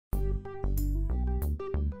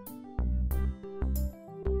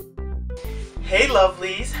Hey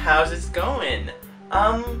lovelies, how's it going?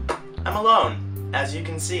 I'm alone, as you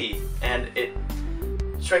can see, and it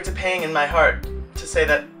strikes a pang in my heart to say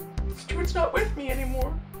that Stuart's not with me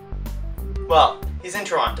anymore. Well, he's in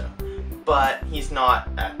Toronto, but he's not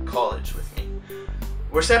at college with me.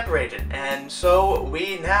 We're separated, and so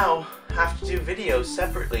we now have to do videos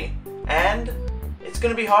separately, and it's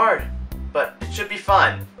gonna be hard, but it should be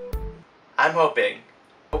fun. I'm hoping.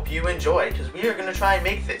 Hope you enjoy, because we are going to try and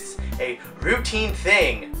make this a routine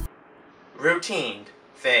thing. Routine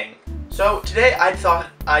thing. So today I thought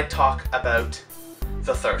I'd talk about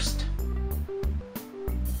the thirst.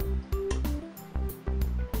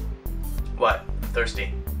 What?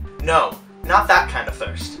 Thirsty? No, not that kind of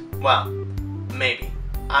thirst. Well, maybe.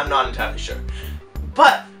 I'm not entirely sure.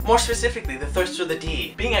 But more specifically, the thirst for the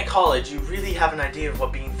D. Being at college, you really have an idea of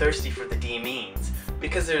what being thirsty for the D means,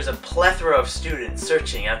 because there's a plethora of students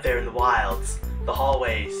searching out there in the wilds, the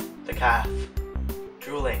hallways, the caf,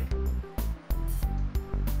 drooling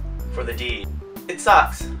for the D. It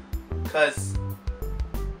sucks, because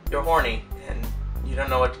you're horny and you don't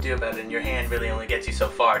know what to do about it, and your hand really only gets you so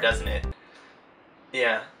far, doesn't it?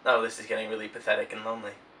 Yeah, oh, this is getting really pathetic and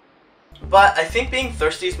lonely. But I think being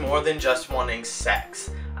thirsty is more than just wanting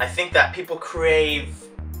sex. I think that people crave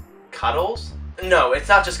cuddles. No, it's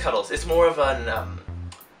not just cuddles. It's more of an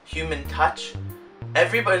human touch.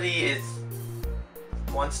 Everybody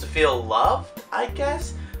wants to feel loved, I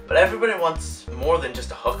guess, but everybody wants more than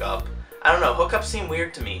just a hookup. I don't know, hookups seem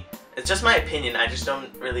weird to me. It's just my opinion. I just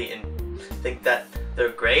don't really think that they're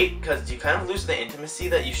great, because you kind of lose the intimacy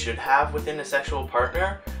that you should have within a sexual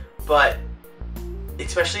partner. But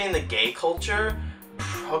especially in the gay culture,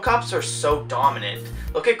 hookups are so dominant.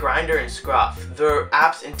 Look at Grindr and Scruff. They're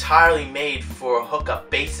apps entirely made for a hookup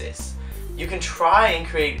basis. You can try and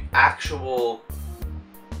create actual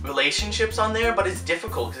relationships on there, but it's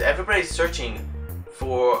difficult because everybody's searching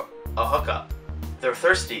for a hookup. They're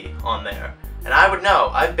thirsty on there. And I would know.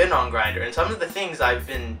 I've been on Grindr, and some of the things I've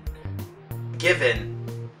been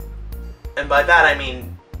given, and by that I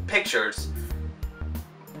mean pictures,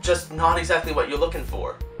 just not exactly what you're looking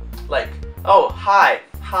for. Like, oh, hi,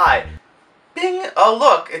 bing, oh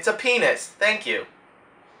look, it's a penis, thank you.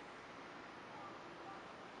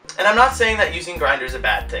 And I'm not saying that using Grindr is a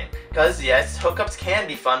bad thing, because yes, hookups can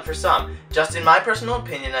be fun for some. Just in my personal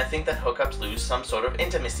opinion, I think that hookups lose some sort of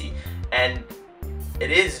intimacy, and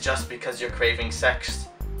it is just because you're craving sex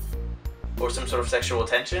or some sort of sexual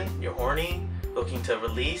attention, you're horny, looking to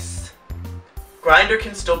release. Grindr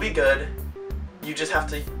can still be good, you just have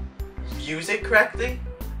to use it correctly.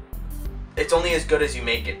 It's only as good as you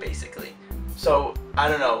make it, basically. So, I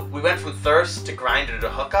don't know, we went from thirst to Grindr to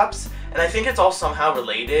hookups, and I think it's all somehow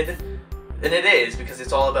related, and it is, because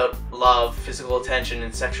it's all about love, physical attention,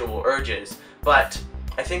 and sexual urges. But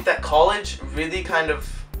I think that college really kind of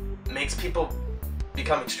makes people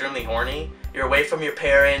become extremely horny. You're away from your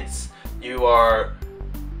parents, you are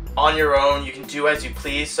on your own, you can do as you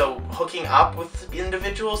please, so hooking up with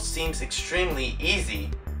individuals seems extremely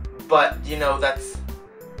easy. But, you know, that's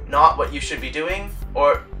not what you should be doing,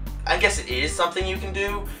 or I guess it is something you can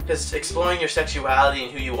do, because exploring your sexuality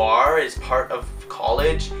and who you are is part of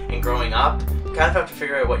college and growing up. You kind of have to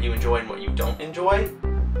figure out what you enjoy and what you don't enjoy.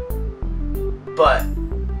 But,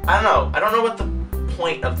 I don't know what the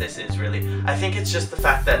point of this is, really. I think it's just the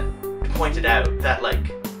fact that pointed out that,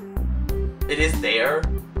 like, it is there,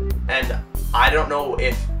 and I don't know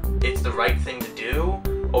if it's the right thing to do,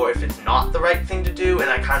 or if it's not the right thing to do, and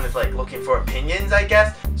I kind of like looking for opinions, I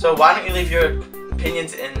guess. So why don't you leave your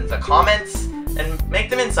opinions in the comments, and make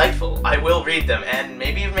them insightful. I will read them, and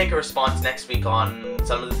maybe even make a response next week on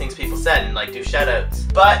some of the things people said, and like do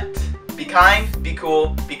shoutouts. But be kind, be cool,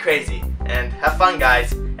 be crazy, and have fun,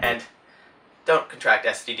 guys, and don't contract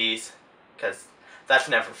STDs, because that's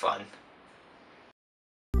never fun.